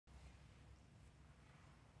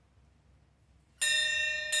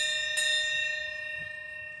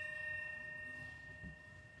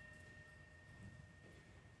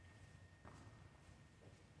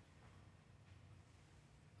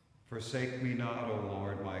Forsake me not, O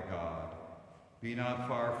Lord my God. Be not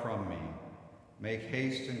far from me. Make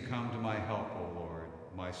haste and come to my help, O Lord,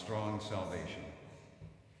 my strong salvation.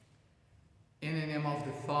 In the name of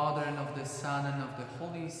the Father, and of the Son, and of the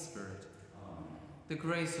Holy Spirit. Amen. The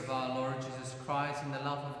grace of our Lord Jesus Christ, and the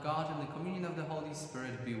love of God, and the communion of the Holy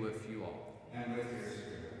Spirit be with you all. And with your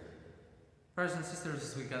spirit. Brothers and sisters,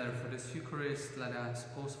 as we gather for this Eucharist, let us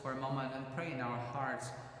pause for a moment and pray in our hearts,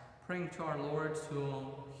 praying to our Lord to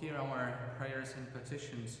hear our prayers and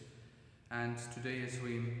petitions. And today, as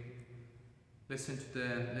we listen to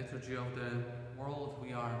the liturgy of the world,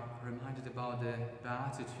 we are reminded about the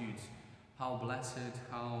Beatitudes. How blessed,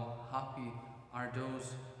 how happy are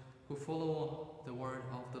those who follow the word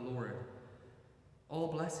of the Lord. All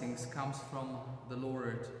blessings comes from the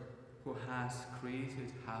Lord who has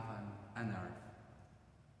created heaven and earth.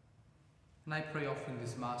 And I pray often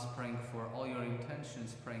this Mass, praying for all your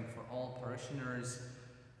intentions, praying for all parishioners,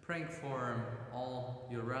 praying for all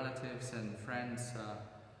your relatives and friends,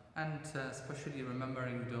 and especially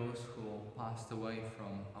remembering those who passed away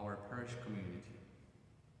from our parish community.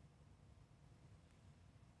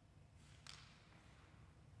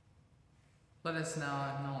 Let us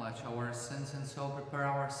now acknowledge our sins and so prepare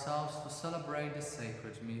ourselves to celebrate the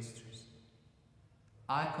sacred mysteries.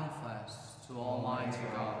 I confess to Almighty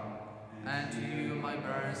God and to you, my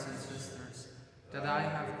brothers and sisters, that I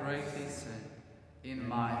have greatly sinned in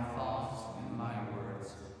my thoughts, in my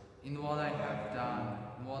words, in what I have done,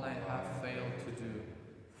 in what I have failed to do,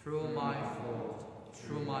 through my fault,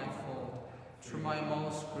 through my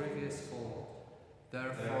most grievous fault.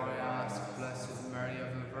 Therefore I ask Blessed Mary,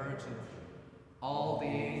 ever Virgin, all the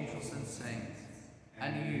angels and saints,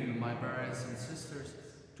 and you, my brothers and sisters,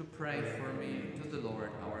 to pray for me to the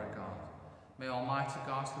Lord our God. May Almighty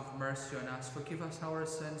God have mercy on us, forgive us our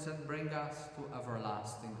sins, and bring us to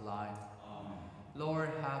everlasting life. Amen. Lord,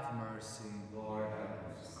 have mercy. Lord, have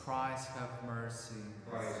mercy. Christ, have mercy.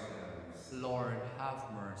 Christ, have mercy. Lord, have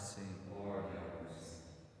mercy. Lord, have mercy.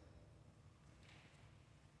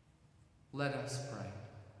 Let us pray.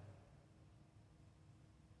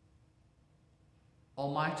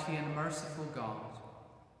 Almighty and merciful God,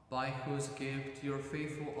 by whose gift your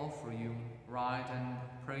faithful offer you right and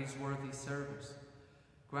praiseworthy service,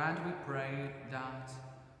 grant, we pray, that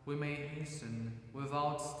we may hasten,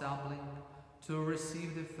 without stumbling, to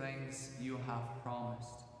receive the things you have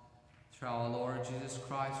promised. Through our Lord Jesus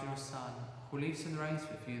Christ, your Son, who lives and reigns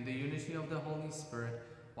with you in the unity of the Holy Spirit,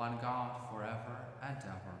 one God, forever and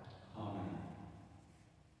ever. Amen.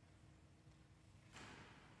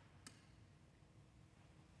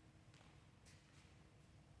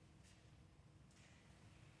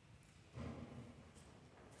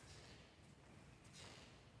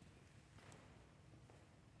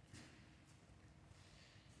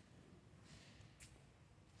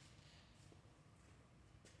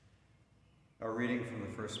 A reading from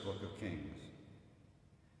the first book of Kings.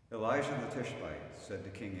 Elijah the Tishbite said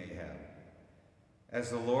to King Ahab,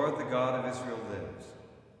 "As the Lord, the God of Israel lives,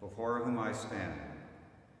 before whom I stand,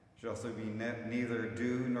 shall there be neither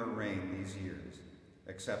dew nor rain these years,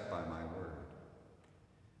 except by my word."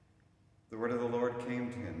 The word of the Lord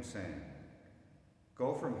came to him, saying,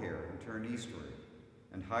 "Go from here and turn eastward,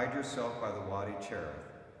 and hide yourself by the Wadi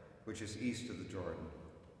Cherith, which is east of the Jordan.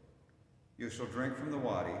 You shall drink from the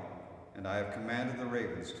wadi, and I have commanded the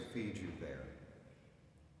ravens to feed you there."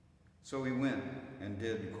 So he went and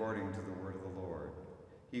did according to the word of the Lord.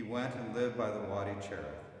 He went and lived by the Wadi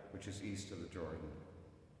Cherith, which is east of the Jordan.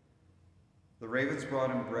 The ravens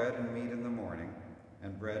brought him bread and meat in the morning,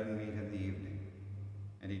 and bread and meat in the evening,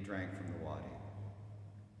 and he drank from the wadi.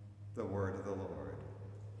 The word of the Lord.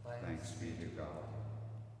 Thanks be to God.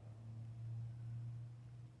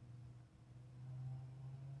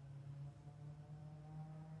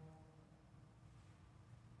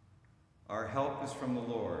 Our help is from the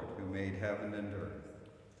Lord, who made heaven and earth.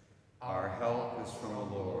 Our help is from the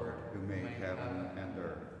Lord, who made heaven and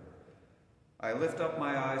earth. I lift up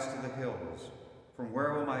my eyes to the hills. From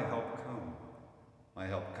where will my help come? My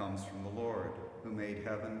help comes from the Lord, who made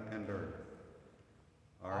heaven and earth.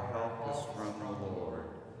 Our help is from the Lord,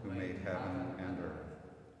 who made heaven and earth.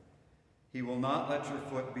 He will not let your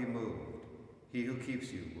foot be moved. He who keeps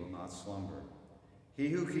you will not slumber. He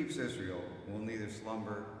who keeps Israel will neither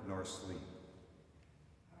slumber nor sleep.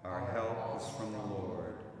 Our help is from the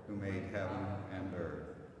Lord, who made heaven and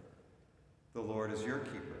earth. The Lord is your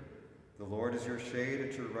keeper. The Lord is your shade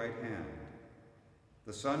at your right hand.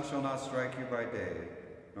 The sun shall not strike you by day,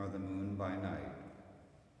 nor the moon by night.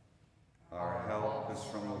 Our help is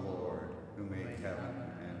from the Lord, who made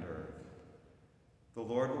heaven and earth. The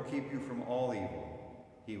Lord will keep you from all evil.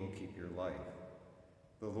 He will keep your life.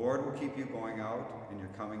 The Lord will keep you going out and your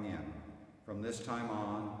coming in, from this time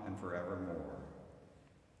on and forevermore.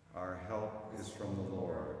 Our help is from the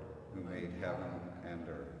Lord, who made heaven and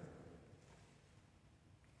earth.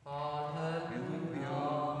 Alleluia.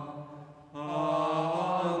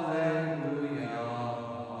 Alleluia.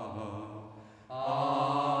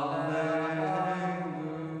 Alleluia.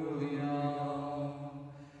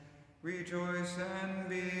 Rejoice and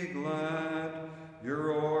be glad,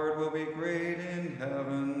 your Lord will be great in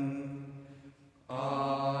heaven.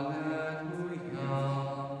 Alleluia.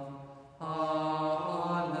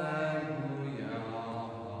 Alleluia.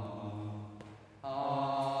 Alleluia.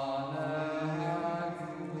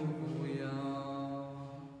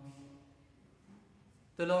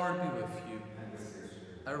 The Lord be with you.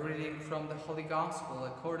 A reading from the Holy Gospel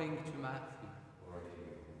according to Matthew.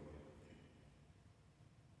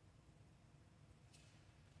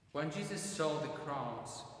 When Jesus saw the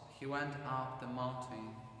crowds, he went up the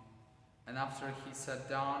mountain, and after he sat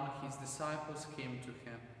down, his disciples came to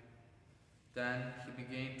him. Then he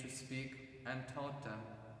began to speak and taught them,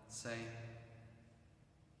 saying,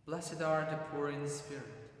 "Blessed are the poor in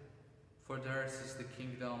spirit, for theirs is the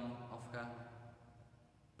kingdom of heaven.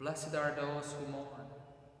 Blessed are those who mourn,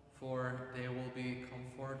 for they will be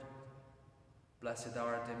comforted. Blessed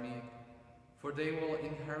are the meek, for they will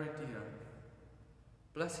inherit the earth.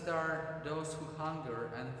 Blessed are those who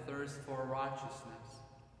hunger and thirst for righteousness,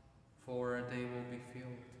 for they will be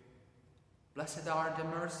filled. Blessed are the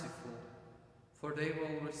merciful, for they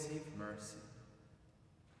will receive mercy.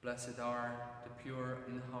 Blessed are the pure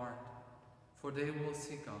in heart, for they will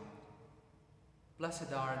see God.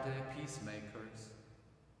 Blessed are the peacemakers,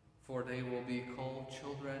 for they will be called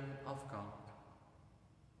children of God.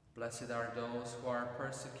 Blessed are those who are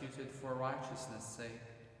persecuted for righteousness' sake,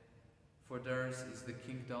 for theirs is the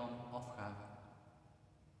kingdom of heaven.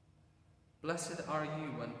 Blessed are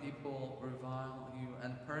you when people revile you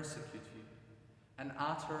and persecute you, and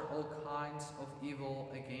utter all kinds of evil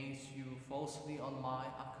against you falsely on my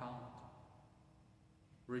account.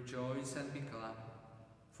 Rejoice and be glad,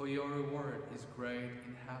 for your reward is great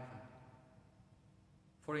in heaven.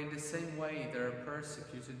 For in the same way they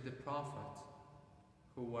persecuted the prophets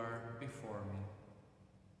who were before me."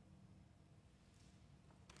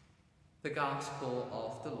 The Gospel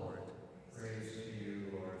of the Lord. Praise to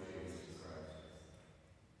you, Lord Jesus Christ.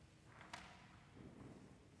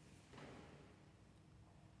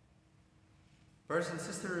 Brothers and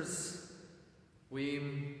sisters,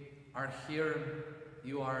 we are here,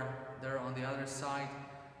 you are there on the other side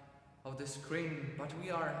of the screen, but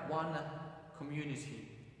we are one community,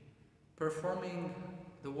 performing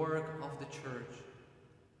the work of the church,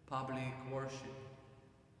 public worship.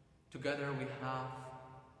 Together we have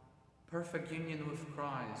perfect union with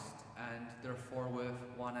Christ and therefore with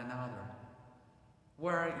one another.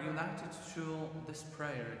 We're united through this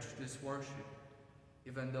prayer, through this worship.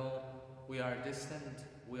 Even though we are distant,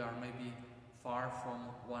 we are maybe far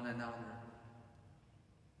from one another.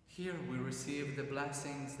 Here we receive the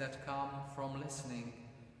blessings that come from listening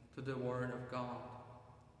to the Word of God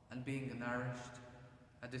and being nourished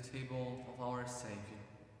at the table of our Savior.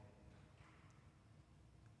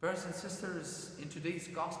 Brothers and sisters, in today's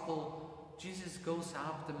Gospel, Jesus goes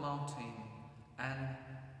up the mountain and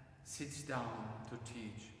sits down to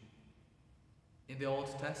teach. In the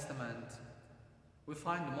Old Testament, we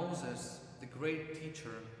find Moses, the great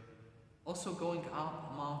teacher, also going up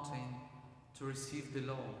a mountain to receive the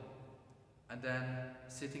law and then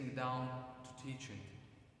sitting down to teach it.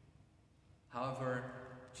 However,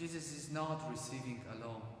 Jesus is not receiving a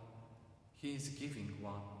law, he is giving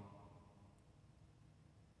one.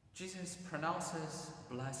 Jesus pronounces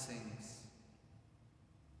blessings.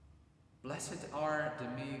 Blessed are the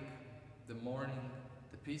meek, the mourning,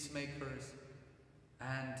 the peacemakers,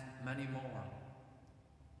 and many more.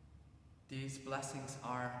 These blessings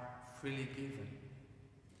are freely given,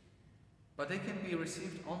 but they can be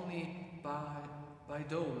received only by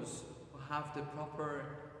those who have the proper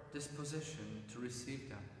disposition to receive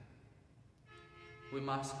them. We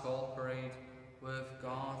must cooperate with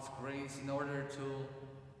God's grace in order to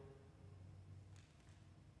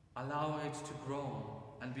allow it to grow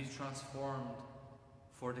and be transformed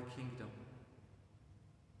for the kingdom.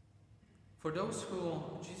 For those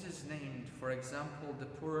who Jesus named, for example, the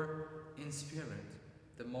poor in spirit,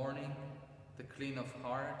 the mourning, the clean of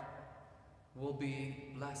heart, will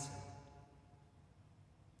be blessed.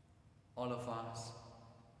 All of us,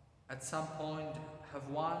 at some point, have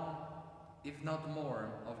one, if not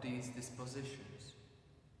more, of these dispositions.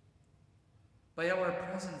 By our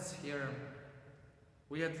presence here,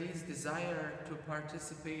 we at least desire to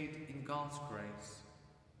participate in God's grace.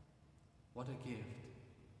 What a gift!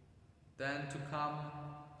 then to come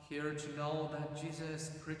here to know that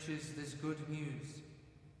Jesus preaches this good news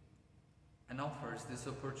and offers this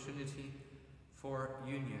opportunity for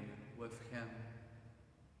union with Him.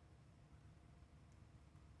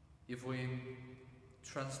 If we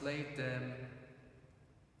translate the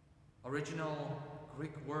original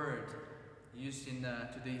Greek word used in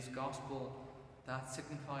today's Gospel that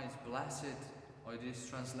signifies blessed, or it is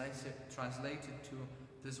translated to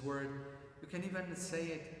this word, you can even say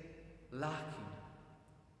it lucky.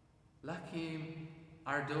 Lucky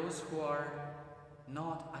are those who are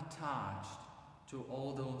not attached to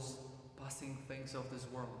all those passing things of this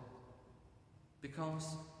world,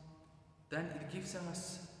 because then it gives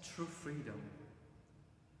us true freedom.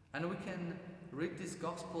 And we can read this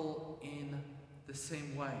gospel in the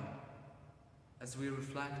same way as we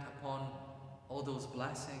reflect upon all those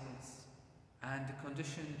blessings and the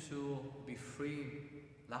condition to be free,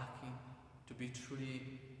 lucky, to be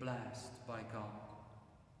truly blessed by God.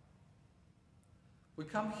 We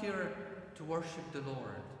come here to worship the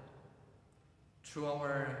Lord. Through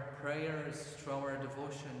our prayers, through our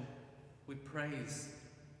devotion, we praise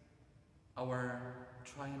our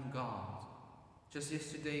triune God. Just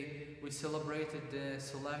yesterday, we celebrated the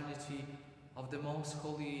solemnity of the Most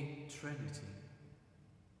Holy Trinity.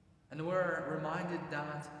 And we're reminded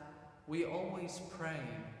that we always pray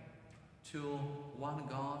to one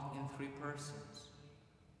God in three persons.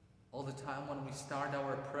 All the time when we start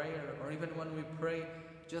our prayer, or even when we pray,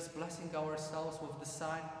 just blessing ourselves with the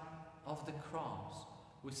sign of the cross,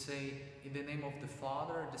 we say, in the name of the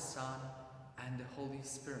Father, the Son, and the Holy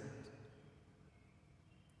Spirit.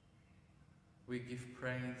 We give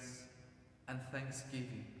praise and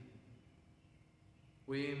thanksgiving.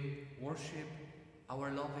 We worship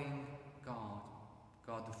our loving God,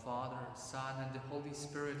 God the Father, Son, and the Holy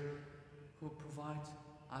Spirit, who provide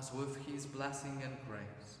us with His blessing and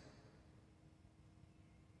grace.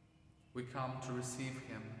 We come to receive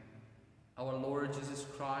Him, our Lord Jesus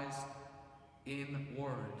Christ, in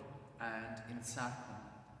word and in sacrament.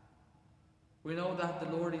 We know that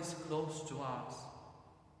the Lord is close to us,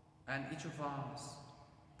 and each of us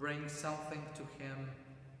brings something to Him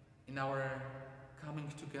in our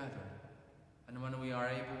coming together, and when we are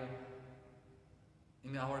able,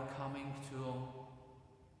 in our coming to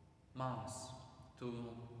Mass, to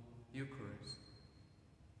Eucharist.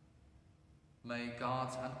 May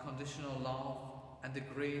God's unconditional love and the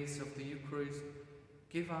grace of the Eucharist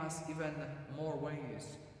give us even more ways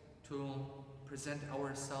to present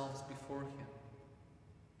ourselves before Him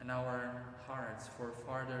and our hearts for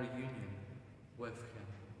further union with Him.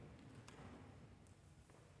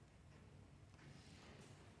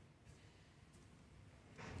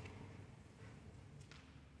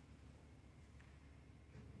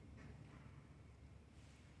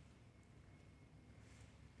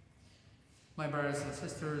 My brothers and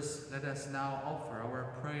sisters, let us now offer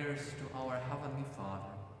our prayers to our Heavenly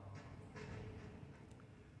Father.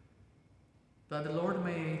 That the Lord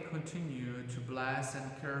may continue to bless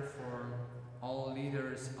and care for all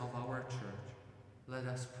leaders of our church. Let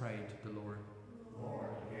us pray to the Lord.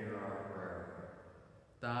 Lord, hear our prayer.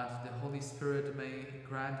 That the Holy Spirit may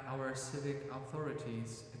grant our civic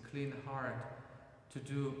authorities a clean heart to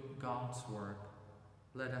do God's work.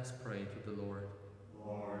 Let us pray to the Lord.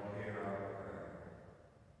 Lord, hear our prayer.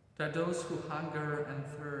 That those who hunger and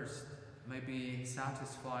thirst may be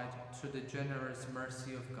satisfied through the generous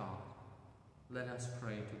mercy of God. Let us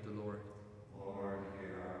pray to the Lord. Lord,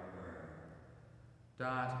 hear our prayer.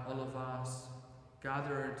 That all of us,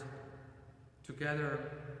 gathered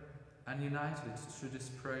together and united through this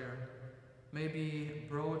prayer, may be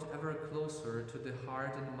brought ever closer to the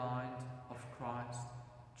heart and mind of Christ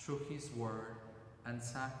through His word and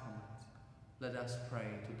sacrament. Let us pray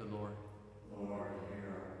to the Lord. Lord, hear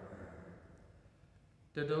our prayer.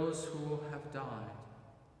 That those who have died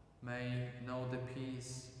may know the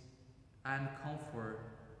peace and comfort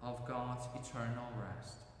of God's eternal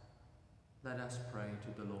rest. Let us pray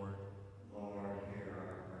to the Lord. Lord, hear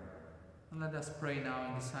our prayer. And let us pray now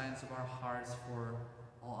in the silence of our hearts for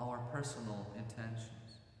all our personal intentions.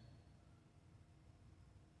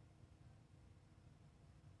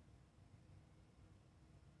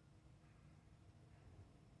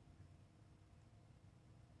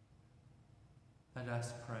 Let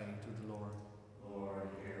us pray to the Lord. Lord,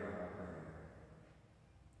 hear our prayer.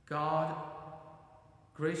 God,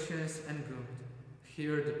 gracious and good,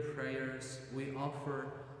 hear the prayers we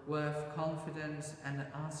offer with confidence and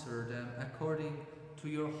answer them according to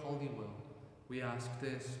your holy will. We ask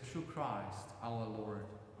this through Christ our Lord.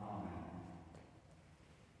 Amen.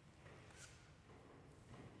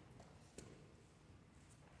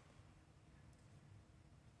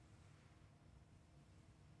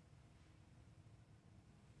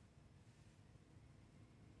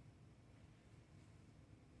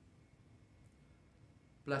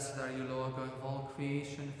 Blessed are you, Lord God of all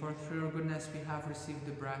creation, for through your goodness we have received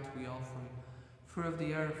the bread we offer you. Fruit of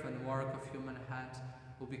the earth and work of human hands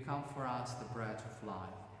will become for us the bread of life.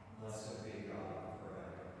 Blessed be God forever.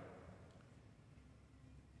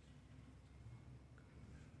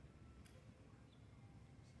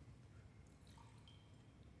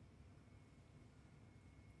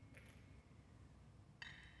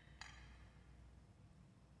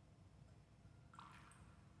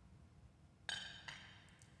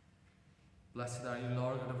 Blessed are you,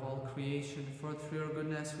 Lord God of all creation, for through your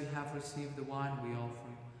goodness we have received the wine we offer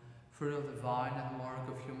you. Fruit of the vine and work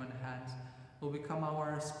of human hands will become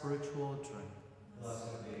our spiritual drink.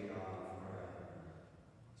 Blessed be God forever.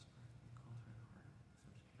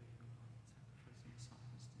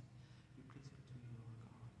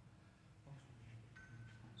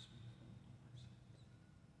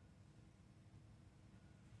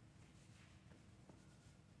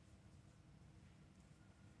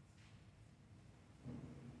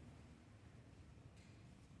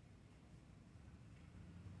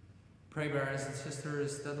 Pray, brothers and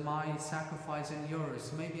sisters, that my sacrifice and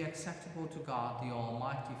yours may be acceptable to God, the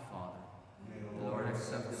Almighty Father. May The Lord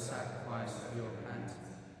accept the sacrifice of your hands,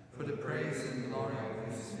 for the praise and glory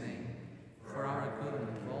of his name, for our good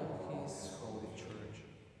and all his holy church.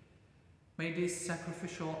 May these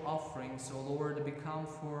sacrificial offerings, O Lord, become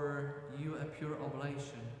for you a pure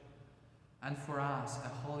oblation, and for us a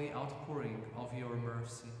holy outpouring of your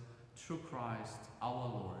mercy, through Christ our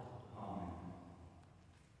Lord. Amen.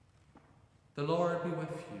 The Lord be with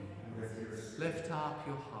you. And with your spirit. Lift up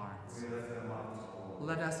your hearts. We lift them up to the Lord.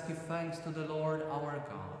 Let us give thanks to the Lord our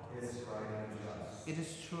God. It is right and just. It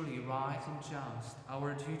is truly right and just,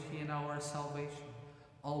 our duty and our salvation,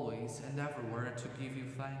 always and everywhere to give you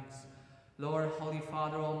thanks, Lord, Holy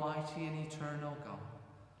Father, Almighty and eternal God.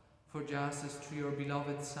 For just as through your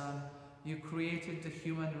beloved Son you created the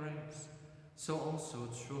human race, so also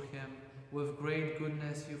through him with great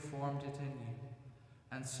goodness you formed it in you.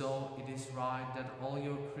 And so it is right that all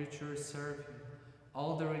your creatures serve you,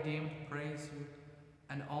 all the redeemed praise you,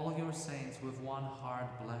 and all your saints with one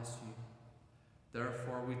heart bless you.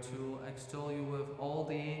 Therefore we too extol you with all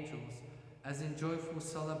the angels, as in joyful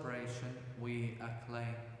celebration we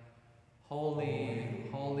acclaim. Holy,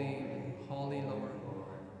 holy, holy Lord,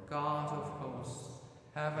 God of hosts,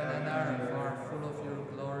 heaven and earth are full of your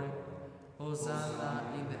glory. Hosanna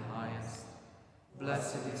in the highest.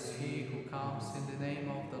 Blessed is he who comes in the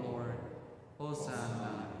name of the Lord.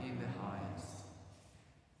 Hosanna in the highest.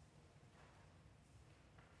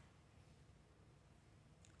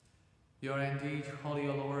 You are indeed holy,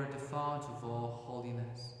 O Lord, the fount of all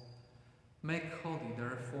holiness. Make holy,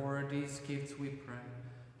 therefore, these gifts, we pray,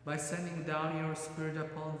 by sending down your Spirit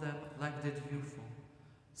upon them like the dewfall,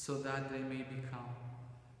 so that they may become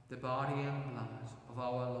the body and blood of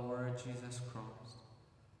our Lord Jesus Christ.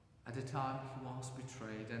 At the time he was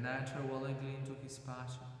betrayed and entered willingly into his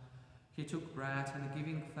passion, he took bread and,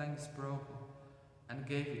 giving thanks, broke it and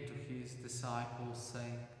gave it to his disciples,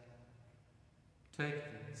 saying,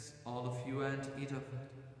 "Take this, all of you, and eat of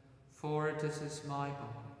it, for this is my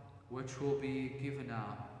body, which will be given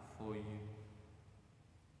up for you."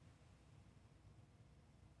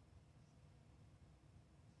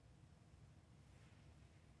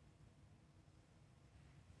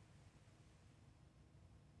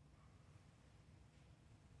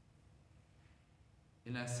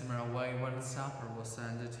 In a similar way, when supper was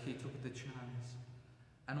ended, he took the chalice,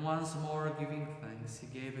 and once more giving thanks, he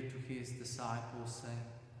gave it to his disciples, saying,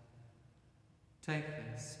 "Take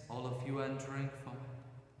this, all of you, and drink from it,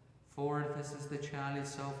 for this is the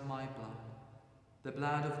chalice of my blood, the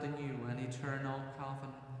blood of the new and eternal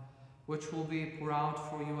covenant, which will be poured out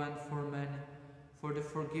for you and for many, for the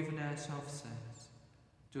forgiveness of sins.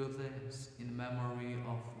 Do this in memory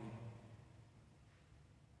of me."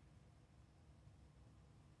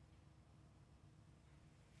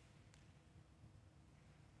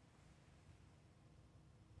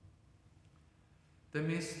 The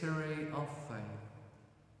mystery of faith.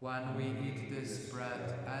 When we eat this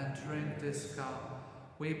bread and drink this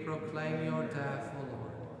cup, we proclaim your death, O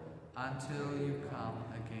Lord, until you come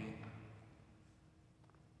again.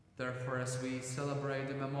 Therefore, as we celebrate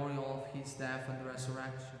the memorial of his death and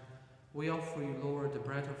resurrection, we offer you, Lord, the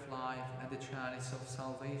bread of life and the chalice of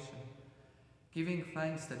salvation, giving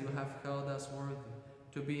thanks that you have held us worthy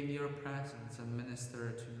to be in your presence and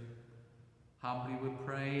minister to you. Humbly we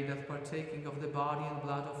pray that, partaking of the body and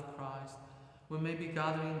blood of Christ, we may be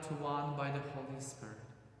gathered into one by the Holy Spirit.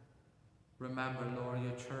 Remember, Lord,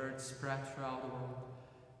 your church spread throughout the world,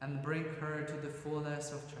 and bring her to the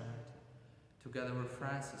fullness of charity, together with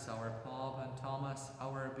Francis, our Pope, and Thomas,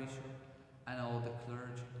 our Bishop, and all the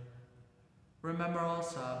clergy. Remember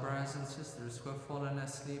also our brothers and sisters who have fallen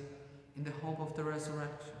asleep in the hope of the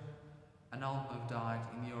resurrection, and all who have died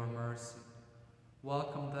in your mercy.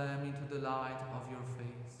 Welcome them into the light of your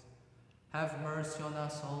face. Have mercy on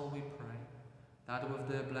us all, we pray, that with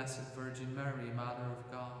the Blessed Virgin Mary, Mother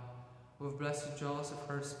of God, with blessed Joseph,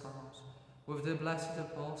 her spouse, with the blessed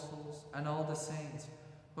apostles and all the saints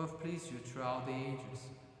who have pleased you throughout the ages,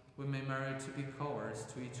 we may merit to be co-heirs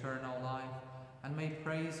to eternal life, and may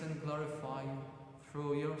praise and glorify you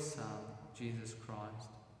through your Son, Jesus Christ.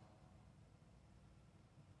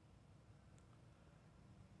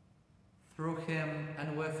 Through him,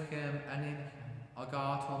 and with him, and in him, O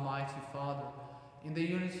God, Almighty Father, in the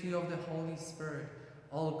unity of the Holy Spirit,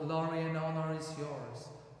 all glory and honor is yours,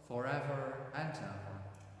 forever and ever.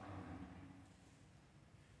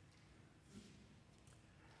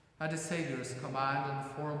 At the Saviour's command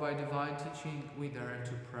and formed by divine teaching, we dare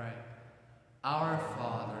to pray. Our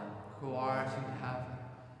Father, who art in heaven,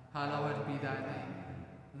 hallowed be thy name.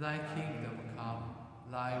 Thy kingdom come,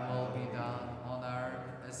 thy will be done on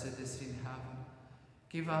earth as it is in heaven.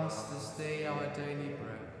 Give us this day our daily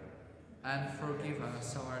bread, and forgive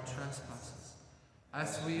us our trespasses,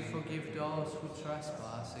 as we forgive those who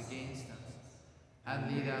trespass against us.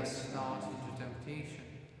 And lead us not into temptation,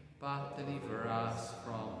 but deliver us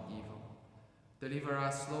from evil. Deliver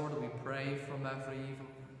us, Lord, we pray, from every evil.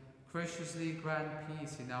 Graciously grant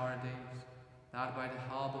peace in our days, that by the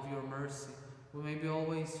help of your mercy we may be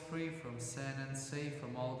always free from sin and safe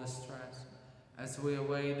from all distress, as we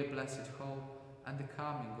await the blessed hope and the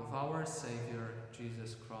coming of our Saviour,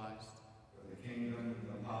 Jesus Christ. For the kingdom,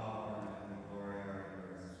 the power, and the glory are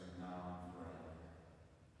yours, now and forever.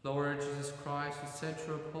 Lord Jesus Christ, who said to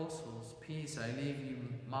your apostles, "Peace I leave you,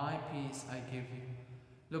 my peace I give you,"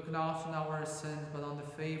 look not on our sins, but on the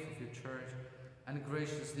faith of your church, and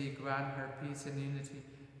graciously grant her peace and unity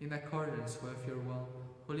in accordance with your will,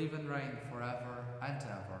 who live and reign forever and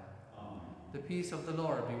ever. Amen. The peace of the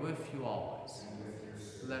Lord be with you always. And with your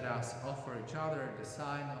spirit. Let us offer each other the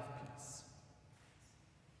sign of peace.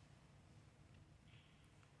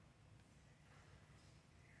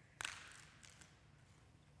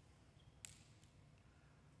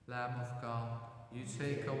 Lamb of God, you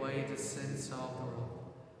take away the sins of the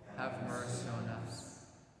world. Have mercy on us.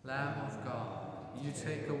 Lamb of God, you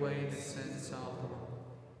take away the sins of the world.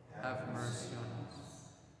 Have mercy on us.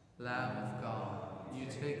 Lamb of God, you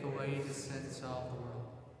take away the sins of the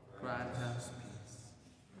world. Grant us peace.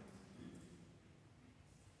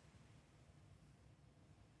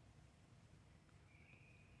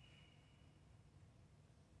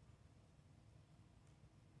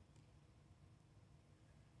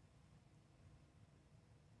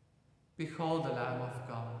 Behold the Lamb of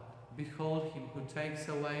God. Behold him who takes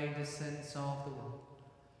away the sins of the world.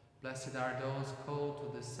 Blessed are those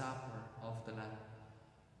called to the supper of the Lamb.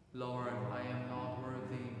 Lord, I am not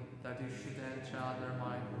worthy that you should enter under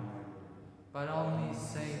my roof, but only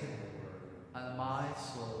say the word, and my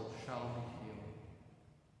soul shall be healed.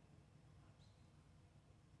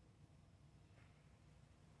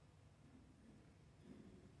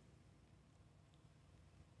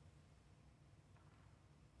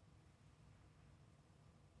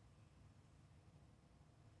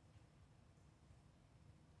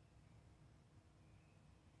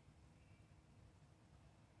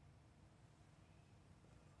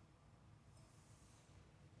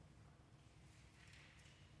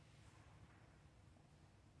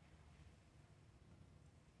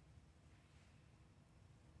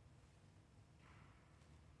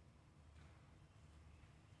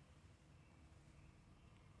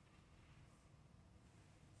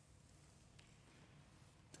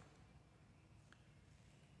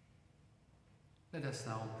 Let us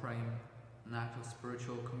now pray an act of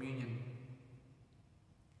spiritual communion.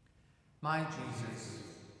 My Jesus,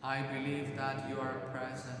 I believe that you are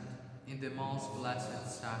present in the most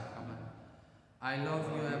blessed sacrament. I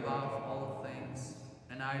love you above all things,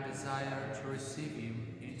 and I desire to receive you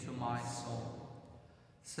into my soul.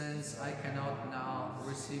 Since I cannot now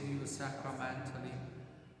receive you sacramentally,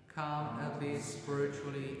 come at least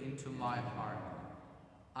spiritually into my heart.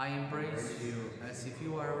 I embrace you as if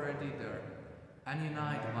you are already there, and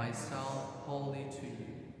unite myself wholly to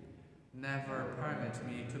you. Never permit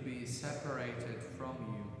me to be separated from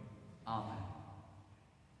you. Amen.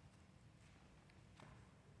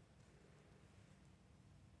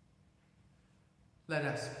 Let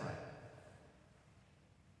us pray.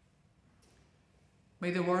 May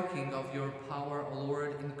the working of your power, O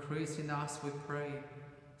Lord, increase in us, we pray,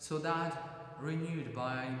 so that, renewed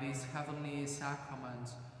by these heavenly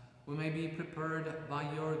sacraments, we may be prepared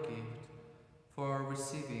by your gift for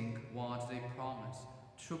receiving what they promise.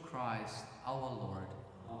 Through Christ our Lord.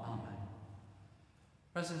 Amen.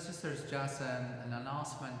 Brothers and sisters, just an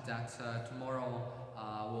announcement that tomorrow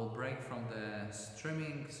we'll break from the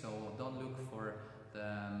streaming, so don't look for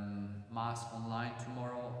the Mass online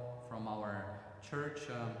tomorrow from our church.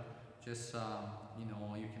 You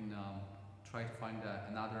can try to find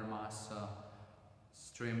another Mass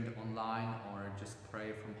streamed online or just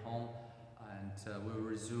pray from home, and we'll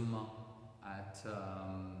resume at the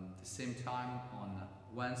same time on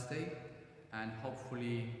Wednesday, and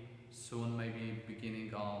hopefully soon, maybe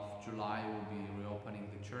beginning of July, we'll be reopening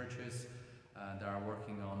the churches. They are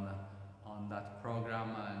working on that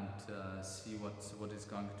program and see what is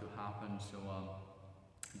going to happen. So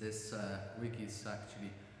this week is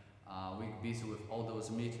actually week busy with all those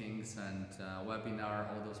meetings and webinar,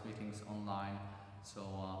 all those meetings online. So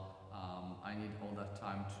I need all that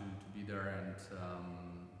time to be there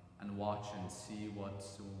and watch and see what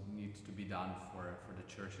needs to be done for the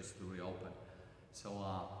churches to reopen. So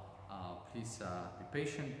please be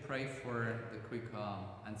patient, pray for the quick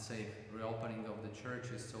and safe reopening of the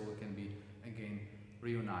churches so we can be again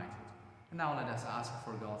reunited. And now let us ask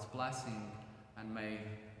for God's blessing, and may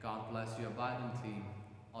God bless you abundantly,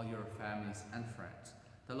 all your families and friends.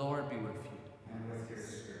 The Lord be with you. And with your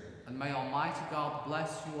spirit. And may Almighty God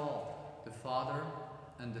bless you all, the Father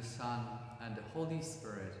and the Son and the Holy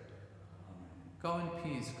Spirit. Amen. Go in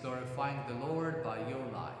peace, glorifying the Lord by your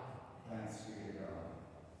life. Thanks be to God.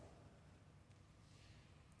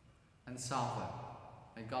 And Salve.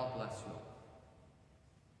 May God bless you all.